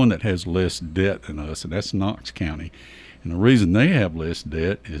only one that has less debt than us, and that's Knox County. And the reason they have less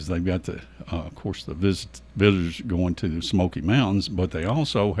debt is they've got of course, the visitors going to the Smoky Mountains, but they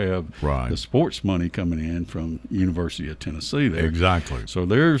also have the sports money coming in from University of Tennessee there. Exactly. So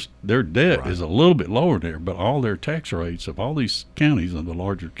their debt is a little bit lower there, but all their tax rates of all these counties, of the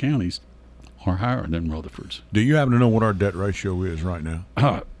larger counties, are higher than Rutherford's. Do you happen to know what our debt ratio is right now?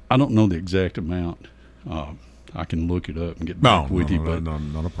 I don't know the exact amount. I can look it up and get back with you. But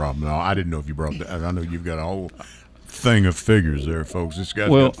not a problem. No, I didn't know if you brought that. I know you've got a whole thing of figures there, folks. This guy's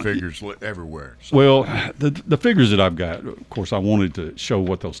got figures everywhere. So. Well, the figures that I've got, of course, I wanted to show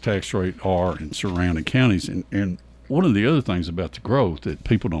what those tax rates are in surrounding counties. And one of the other things about the growth that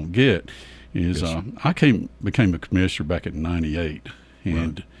people don't get is I became a commissioner back in '98,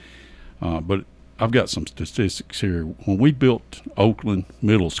 and but I've got some statistics here. When we built Oakland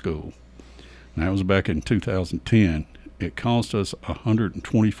Middle School, and that was back in 2010, it cost us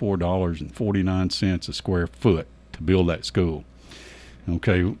 $124.49 a square foot to build that school.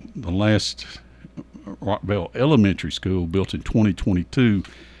 Okay, the last Rockville Elementary School, built in 2022,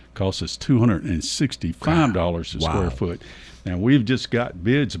 cost us $265 a square foot. Now, we've just got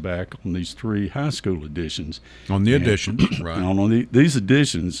bids back on these 3 high school additions. On the additions, right. On these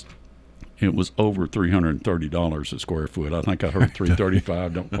additions, it was over $330 a square foot. I think I heard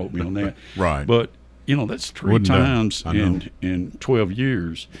 $335. Don't quote me on that. Right. But, that's 3 times in 12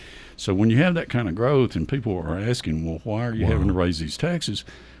 years. So when you have that kind of growth and people are asking, well, why are you having to raise these taxes?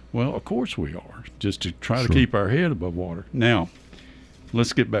 Well, of course we are, just to try to keep our head above water. Now,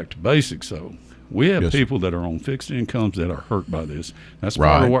 let's get back to basics, though. We have people that are on fixed incomes that are hurt by this. That's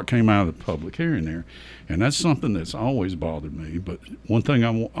part of what came out of the public hearing there. And that's something that's always bothered me. But one thing I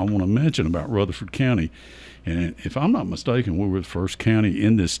want to mention about Rutherford County, and if I'm not mistaken, we were the first county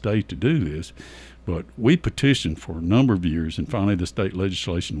in this state to do this, but we petitioned for a number of years, and finally the state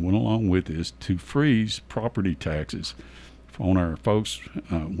legislation went along with this, to freeze property taxes on our folks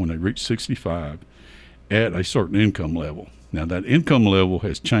when they reach 65 at a certain income level. Now, that income level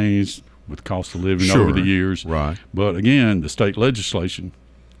has changed with cost of living over the years. Right. But again, the state legislation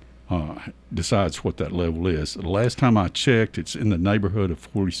decides what that level is. The last time I checked, it's in the neighborhood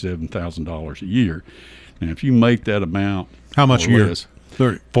of $47,000 a year. Now, if you make that amount, how much a year?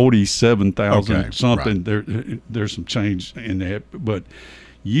 47,000 something. Right. There's some change in that, but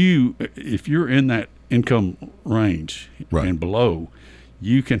if you're in that income range and below,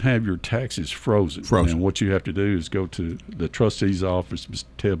 you can have your taxes frozen. And what you have to do is go to the trustee's office, Mr.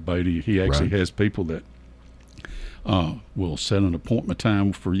 Ted Beatty. He actually has people that will set an appointment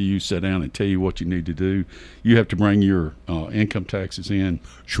time for you, sit down and tell you what you need to do. You have to bring your income taxes in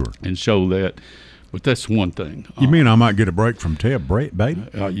and show that. But that's one thing. You mean I might get a break from Ted Beatty?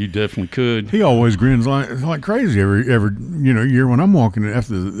 You definitely could. He always grins like crazy every year when I'm walking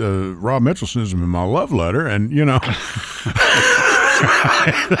after Rob Mitchell sends him in my love letter, and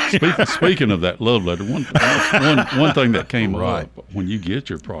Speaking of that love letter, one thing that came up when you get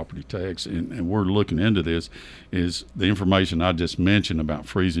your property tax, and we're looking into this, is the information I just mentioned about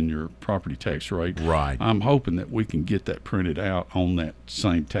freezing your property tax rate. Right. I'm hoping that we can get that printed out on that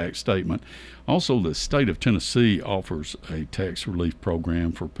same tax statement. Also, the state of Tennessee offers a tax relief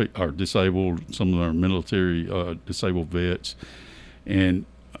program for our disabled, some of our military disabled vets, and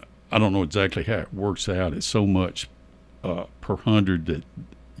I don't know exactly how it works out. It's so much per 100 that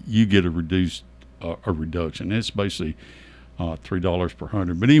you get a reduction. It's basically $3 per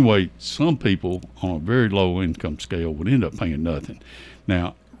 100. But anyway, some people on a very low income scale would end up paying nothing.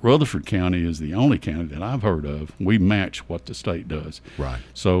 Now, Rutherford County is the only county that I've heard of. We match what the state does. Right.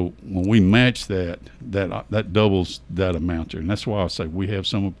 So when we match that doubles that amount there. And that's why I say we have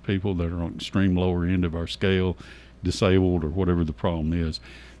some people that are on extreme lower end of our scale, disabled or whatever the problem is,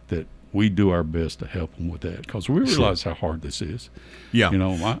 that we do our best to help them with that, because we realize how hard this is. Yeah. You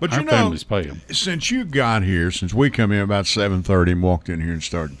know, but our families pay them. Since you got here, since we come in about 7:30 and walked in here and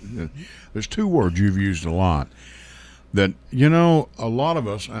started, there's two words you've used a lot that, you know, a lot of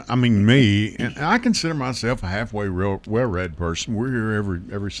us, I mean me, and I consider myself a halfway well-read person. We're here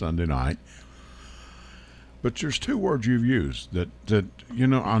every Sunday night. But there's two words you've used that you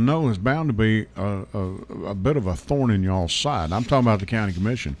know, I know is bound to be a bit of a thorn in y'all's side. I'm talking about the county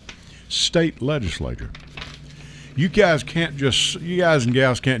commission, state legislature. You guys and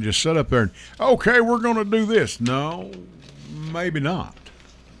gals can't just sit up there and, okay, we're going to do this. No, maybe not,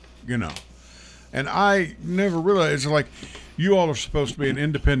 you know. And I never realized, it's like you all are supposed to be an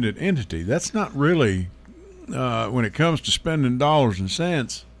independent entity. That's not really, when it comes to spending dollars and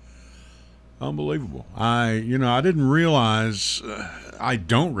cents, unbelievable. I didn't realize, I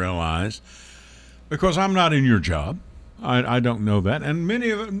don't realize, because I'm not in your job. I don't know that. And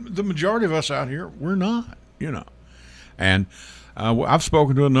the majority of us out here, we're not, you know. And I've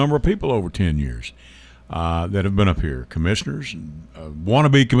spoken to a number of people over 10 years that have been up here, commissioners, and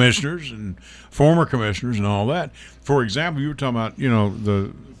wannabe commissioners, and former commissioners, and all that. For example, you were talking about, you know,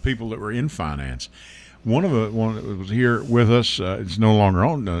 the people that were in finance. One that was here with us, it's no longer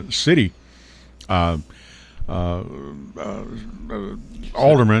on the city. Alderman,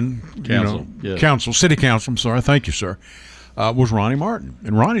 city council. I'm sorry, thank you, sir. Was Ronnie Martin,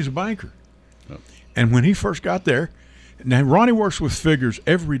 and Ronnie's a banker. Oh. And when he first got there, now Ronnie works with figures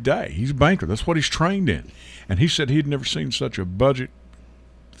every day. He's a banker. That's what he's trained in. And he said he'd never seen such a budget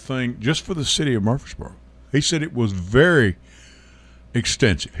thing just for the city of Murfreesboro. He said it was very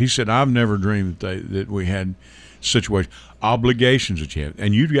extensive. He said, I've never dreamed that we had situations, obligations that you have.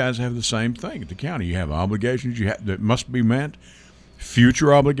 And you guys have the same thing at the county. You have obligations that must be met,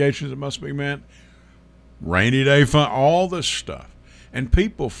 future obligations that must be met, rainy day fund, all this stuff. And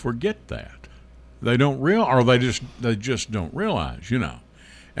people forget that. They don't they just don't realize, you know.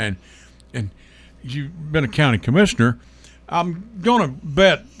 And you've been a county commissioner. I'm going to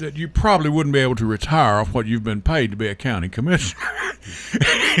bet that you probably wouldn't be able to retire off what you've been paid to be a county commissioner.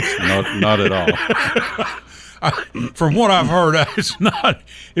 Not at all. From what I've heard, it's not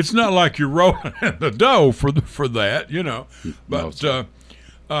like you're rolling in the dough for that, you know.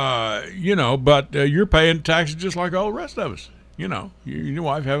 But you're paying taxes just like all the rest of us. You know, you and your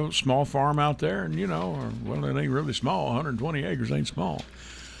wife have a small farm out there, and, you know, well, it ain't really small. 120 acres ain't small.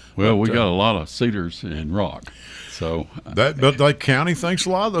 Well, we got a lot of cedars and rock. So but the county thinks a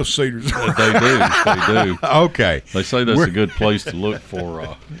lot of those cedars. They do. Okay. They say that's a good place to look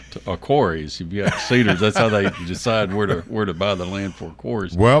for quarries. If you got cedars, that's how they decide where to buy the land for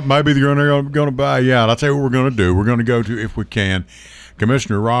quarries. Well, maybe they're going to buy you out. I'll tell you what we're going to do. We're going to go to, if we can,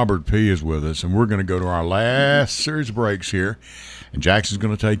 Commissioner Robert P. is with us, and we're going to go to our last series of breaks here, and Jackson's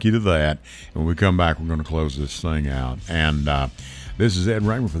going to take you to that. And when we come back, we're going to close this thing out. And this is Ed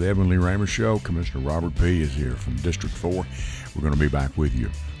Raymer for the Edwin Lee Raymer Show. Commissioner Robert P. is here from District 4. We're going to be back with you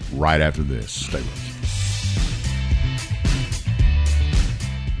right after this. Stay with us.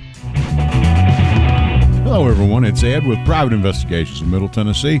 Hello, everyone. It's Ed with Private Investigations in Middle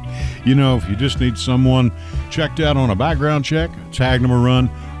Tennessee. You know, if you just need someone checked out on a background check, tag them a run,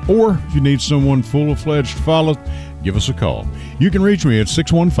 or if you need someone full-fledged to follow, give us a call. You can reach me at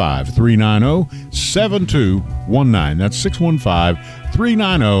 615-390-7219. That's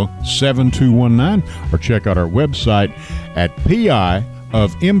 615-390-7219. Or check out our website at piofmt.com.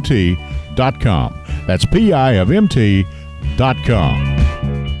 That's piofmt.com.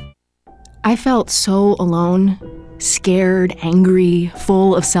 I felt so alone, scared, angry,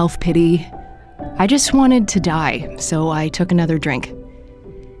 full of self-pity. I just wanted to die, so I took another drink.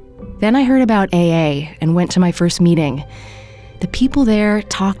 Then I heard about AA and went to my first meeting. The people there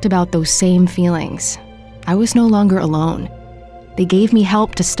talked about those same feelings. I was no longer alone. They gave me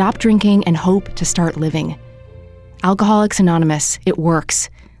help to stop drinking and hope to start living. Alcoholics Anonymous, it works.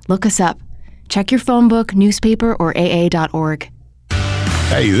 Look us up. Check your phone book, newspaper, or AA.org.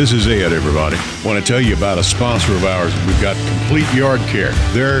 Hey, this is Ed, everybody. Want to tell you about a sponsor of ours. We've got Complete Yard Care.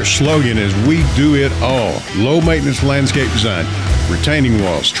 Their slogan is, we do it all. Low maintenance landscape design, retaining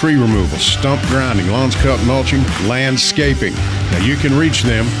walls, tree removal, stump grinding, lawns cut, mulching, landscaping. Now you can reach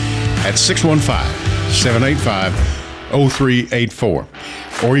them at 615-785-0384.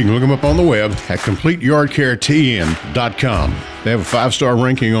 Or you can look them up on the web at CompleteYardCareTN.com. They have a 5-star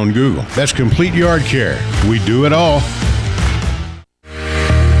ranking on Google. That's Complete Yard Care. We do it all.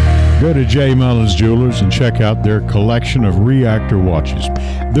 Go to J. Mullins Jewelers and check out their collection of reactor watches.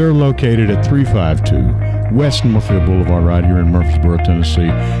 They're located at 352 West Northfield Boulevard right here in Murfreesboro, Tennessee.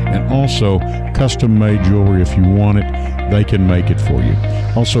 And also custom-made jewelry. If you want it, they can make it for you.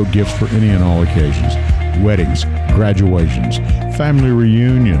 Also gifts for any and all occasions. Weddings, graduations, family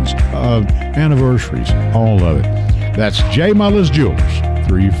reunions, anniversaries, all of it. That's J. Mullins Jewelers,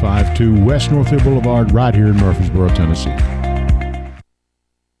 352 West Northfield Boulevard right here in Murfreesboro, Tennessee.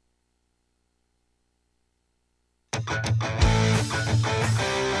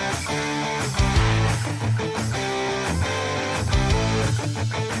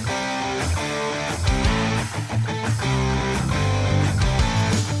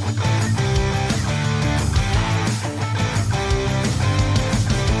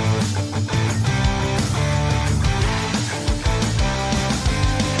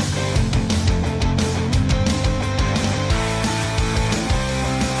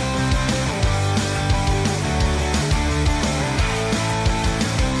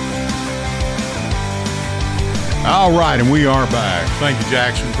 All right, and we are back. Thank you,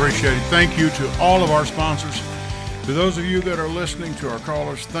 Jackson. Appreciate it. Thank you to all of our sponsors. To those of you that are listening, to our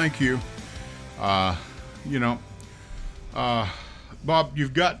callers, thank you. Bob,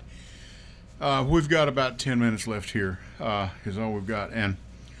 we've got about 10 minutes left here, is all we've got. And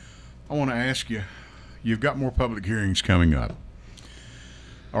I want to ask you, you've got more public hearings coming up.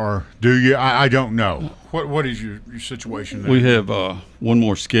 Or do you? I don't know. What is your situation there? We have one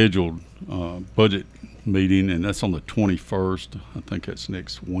more scheduled budget meeting, and that's on the 21st. I think that's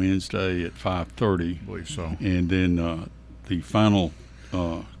next Wednesday at 5:30. I believe so. And then the final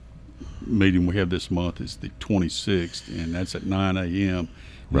meeting we have this month is the 26th, and that's at 9 a.m.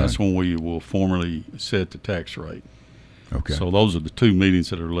 Right. That's when we will formally set the tax rate. Okay. So those are the two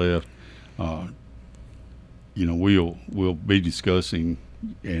meetings that are left. We'll be discussing,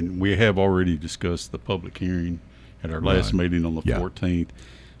 and we have already discussed the public hearing at our last meeting on the 14th.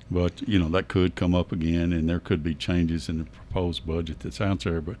 But, that could come up again, and there could be changes in the proposed budget that's out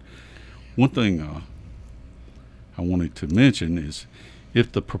there. But one thing I wanted to mention is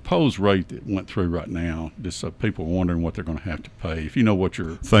if the proposed rate that went through right now, just so people are wondering what they're going to have to pay, if you know what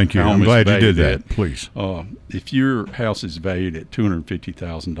your Thank you. home I'm is glad you did valued that. Please. if your house is valued at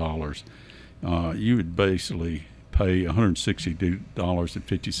 $250,000, you would basically pay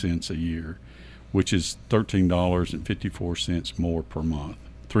 $160.50 a year, which is $13.54 more per month.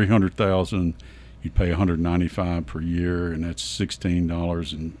 $300,000, you'd pay $195 per year, and that's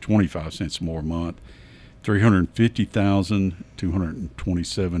 $16.25 more a month. $350,000,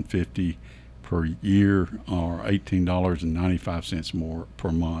 $227.50 per year, or $18.95 more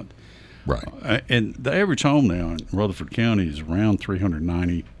per month. Right. And the average home now in Rutherford County is around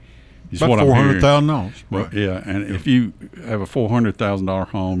 $390,000. Is about what I'm hearing. $400,000. Right. Yeah, and if you have a $400,000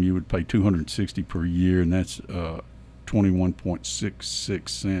 home, you would pay $260 per year, and that's 21.66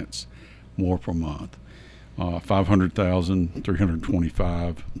 cents more per month. $500,000,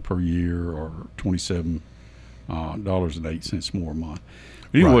 $325 per year, or $27.08 more a month.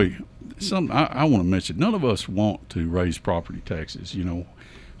 But anyway, something I want to mention: none of us want to raise property taxes.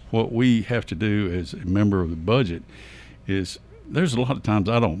 What we have to do as a member of the budget is, there's a lot of times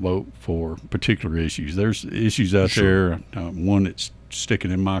I don't vote for particular issues. There's issues out there. One that's sticking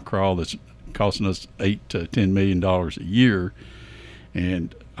in my craw that's costing us $8 to $10 million a year,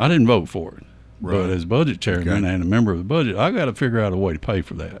 and I didn't vote for it. Right. But as budget chairman and a member of the budget, I got to figure out a way to pay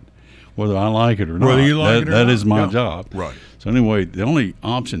for that, whether I like it or not. Whether you like it or that not. is my job. Right. So anyway, the only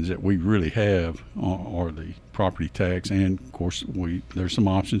options that we really have are the property tax, and of course there's some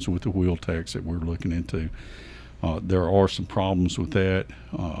options with the wheel tax that we're looking into. There are some problems with that,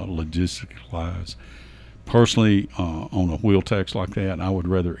 logistic-wise. Personally, on a wheel tax like that, I would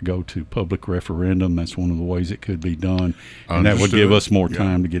rather it go to public referendum. That's one of the ways it could be done, and that would give us more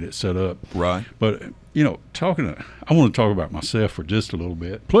time to get it set up. Right. But I want to talk about myself for just a little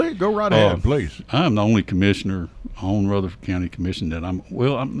bit. Please go right ahead, please. I'm the only commissioner on Rutherford County Commission that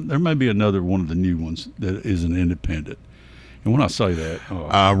there may be another one of the new ones that is an independent, And when I say that,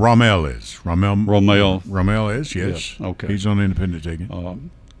 Rommel is. Rommel is, yes. Yeah, okay. He's on the independent ticket.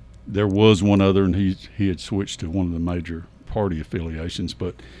 There was one other, and he had switched to one of the major party affiliations.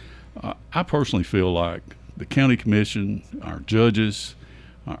 But I personally feel like the county commission, our judges,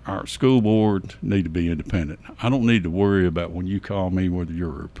 our school board need to be independent. I don't need to worry about when you call me whether you're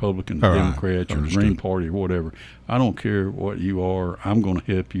a Republican, All right. Democrat, or Green Party, or whatever. I don't care what you are. I'm going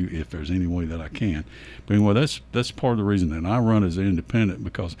to help you if there's any way that I can. But anyway, that's part of the reason that I run as an independent,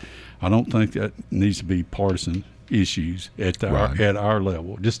 because I don't think that needs to be partisan issues at our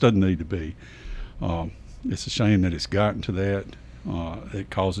level. It just doesn't need to be. It's a shame that it's gotten to that.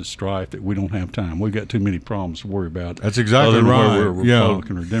 It causes strife that we don't have time. We've got too many problems to worry about. That's exactly other than right. Whether we're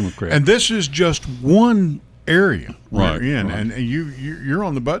Republican or Democrat. And this is just one area Right, we're in, right. and you're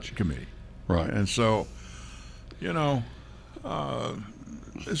on the budget committee, Right. And so,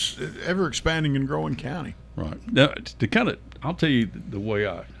 it's ever expanding and growing county. Right. Now, to kind of, I'll tell you the way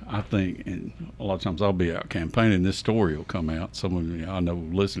I think, and a lot of times I'll be out campaigning, this story will come out. Some of you I know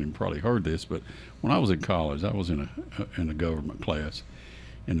listening probably heard this, but when I was in college, I was in a government class,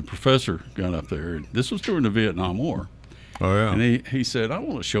 and the professor got up there, and this was during the Vietnam War. Oh, yeah. And he said, I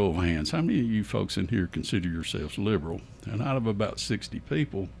want a show of hands. How many of you folks in here consider yourselves liberal? And out of about 60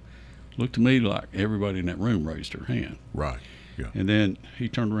 people, looked to me like everybody in that room raised their hand. Right. Yeah. And then he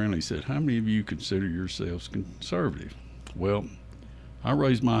turned around and he said, how many of you consider yourselves conservative? Well, I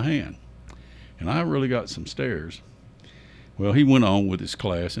raised my hand, and I really got some stares. Well, he went on with his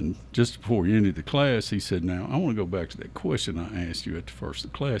class, and just before he ended the class, he said, now, I want to go back to that question I asked you at the first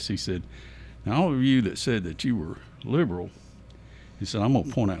of the class. He said, now, all of you that said that you were liberal, he said, I'm going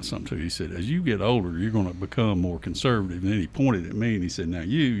to point out something to you. He said, as you get older, you're going to become more conservative. And then he pointed at me, and he said, now,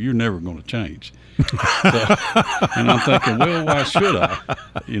 you're never going to change. And I'm thinking, well, why should I?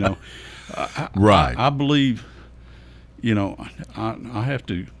 Right. I believe, I have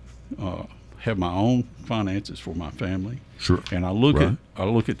to have my own finances for my family. Sure. And I look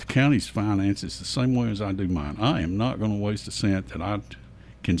at the county's finances the same way as I do mine. I am not going to waste a cent that I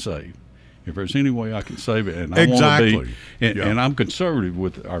can save. If there's any way I can save it, and I Exactly. want to be, and I'm conservative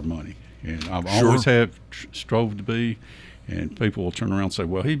with our money, and I've always have strove to be. And people will turn around and say,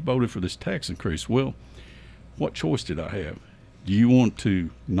 well, he voted for this tax increase. Well, what choice did I have? Do you want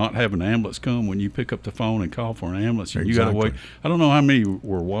to not have an ambulance come when you pick up the phone and call for an ambulance? And you got to wait. I don't know how many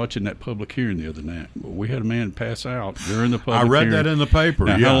were watching that public hearing the other night, but we had a man pass out during the public hearing. I read that in the paper.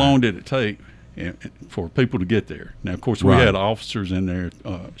 Now, how long did it take for people to get there? Now, of course, we had officers in there,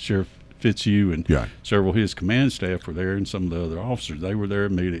 Sheriff Fitzhugh and several of his command staff were there, and some of the other officers. They were there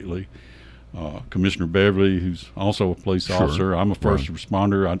immediately. Commissioner Beverly, who's also a police officer. I'm a first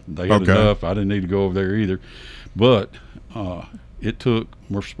responder. They had enough. I didn't need to go over there either. But it took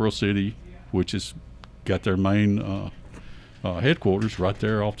Murfreesboro City, which has got their main headquarters right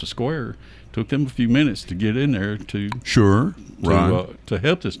there off the square. Took them a few minutes to get in there to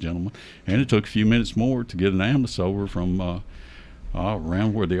help this gentleman, and it took a few minutes more to get an ambulance over from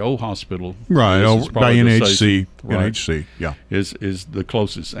around where the old hospital is by NHC. NHC, is the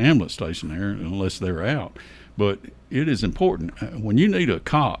closest ambulance station there, unless they're out. But it is important when you need a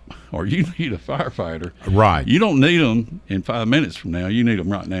cop or you need a firefighter. Right, you don't need them in 5 minutes from now. You need them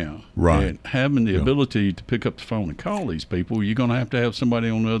right now. Right, and having the ability to pick up the phone and call these people, you're going to have somebody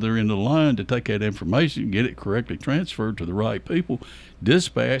on the other end of the line to take that information, get it correctly transferred to the right people,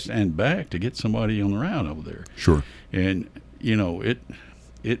 dispatched and back to get somebody on the route over there. Sure, and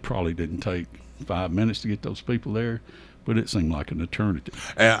it probably didn't take 5 minutes to get those people there, but it seemed like an eternity.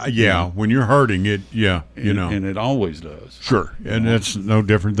 When you're hurting it, and it always does. Sure, and that's no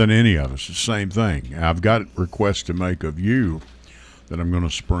different than any of us. It's the same thing. I've got requests to make of you that I'm going to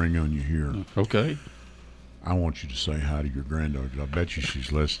spring on you here. Okay. I want you to say hi to your granddaughter. I bet you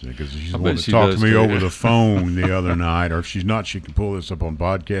she's listening, because she's wanted to talk to me over the phone the other night. Or if she's not, she can pull this up on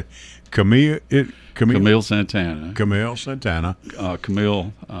podcast. Camille Santana. Camille Santana.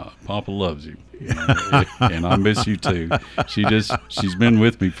 Camille, Papa loves you, and I miss you too. She's been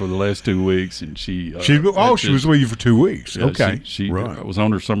with me for the last 2 weeks, and she was with you for 2 weeks. Yeah, okay, she was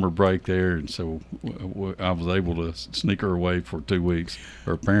on her summer break there, and so I was able to sneak her away for 2 weeks.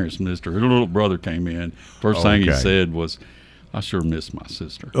 Her parents missed her. Her little brother came in. First thing he said was, I sure miss my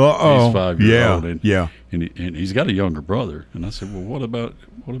sister. He's 5 years old, and he's got a younger brother. And I said, well, what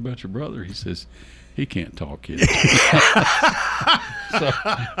about your brother? He says, he can't talk yet.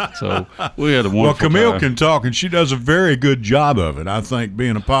 so we had a wonderful Camille time. can talk, and she does a very good job of it. I think,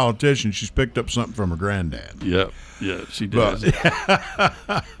 being a politician, she's picked up something from her granddad. Yeah, she does.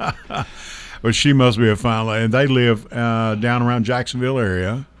 But she must be a fine lady. And they live down around Jacksonville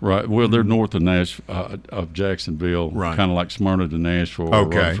area. Right. Well, they're north of of Jacksonville, right. Kind of like Smyrna to Nashville or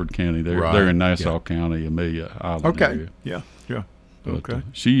Rutherford County. They're in Nassau County, Amelia Island area. Yeah. But,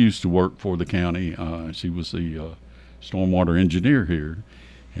 she used to work for the county. She was the stormwater engineer here.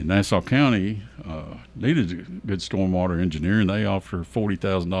 And Nassau County needed a good stormwater engineer, and they offered her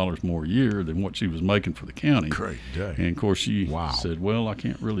 $40,000 more a year than what she was making for the county. Great day. And, of course, she said, well, I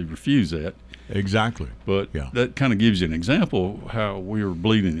can't really refuse that. Exactly. But that kind of gives you an example of how we were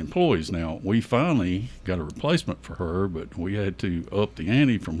bleeding employees. Now, we finally got a replacement for her, but we had to up the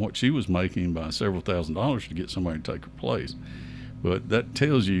ante from what she was making by several $1,000s to get somebody to take her place. But that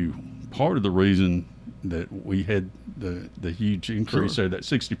tells you part of the reason that we had the huge increase there, that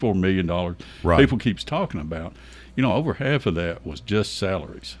 $64 million people keeps talking about. Over half of that was just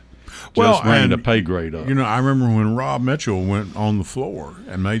salaries. Just ran the pay grade up. I remember when Rob Mitchell went on the floor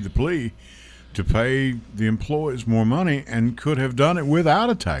and made the plea to pay the employees more money and could have done it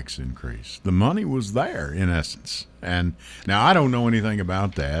without a tax increase. The money was there, in essence. And now I don't know anything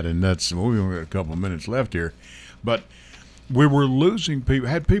about that, and we've only got a couple of minutes left here, but we were losing people.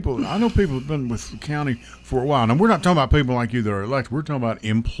 I know people have been with the county for a while. Now, we're not talking about people like you that are elected. We're talking about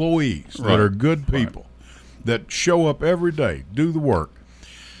employees that are good people that show up every day, do the work,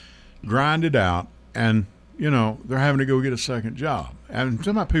 grind it out, and, they're having to go get a second job. And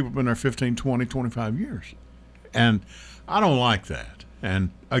some of my people have been there 15, 20, 25 years. And I don't like that.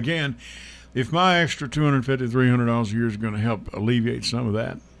 And, again, if my extra $250, $300 a year is going to help alleviate some of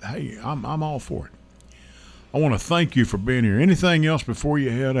that, hey, I'm all for it. I want to thank you for being here. Anything else before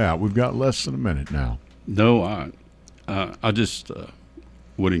you head out? We've got less than a minute now. No, I just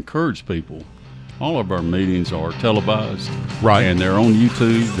would encourage people. All of our meetings are televised, and they're on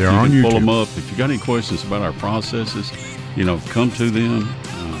YouTube. You can pull them up. If you got any questions about our processes, come to them.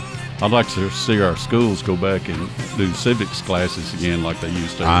 I'd like to see our schools go back and do civics classes again like they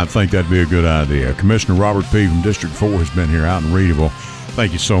used to. I think that'd be a good idea. Commissioner Robert P. from District 4 has been here out in Reedville.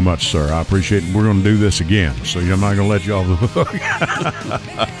 Thank you so much, sir. I appreciate it. We're going to do this again, so I'm not going to let you off the hook.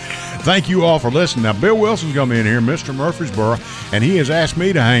 Thank you all for listening. Now, Bill Wilson's going to be in here, Mr. Murfreesboro, and he has asked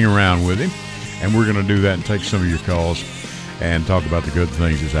me to hang around with him, and we're going to do that and take some of your calls and talk about the good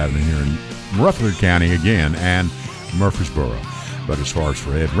things that's happening here in Rutherford County again and Murfreesboro. But as far as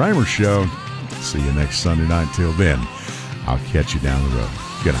for Ed Raymer's show, see you next Sunday night. Till then, I'll catch you down the road.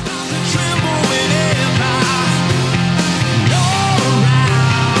 Good night.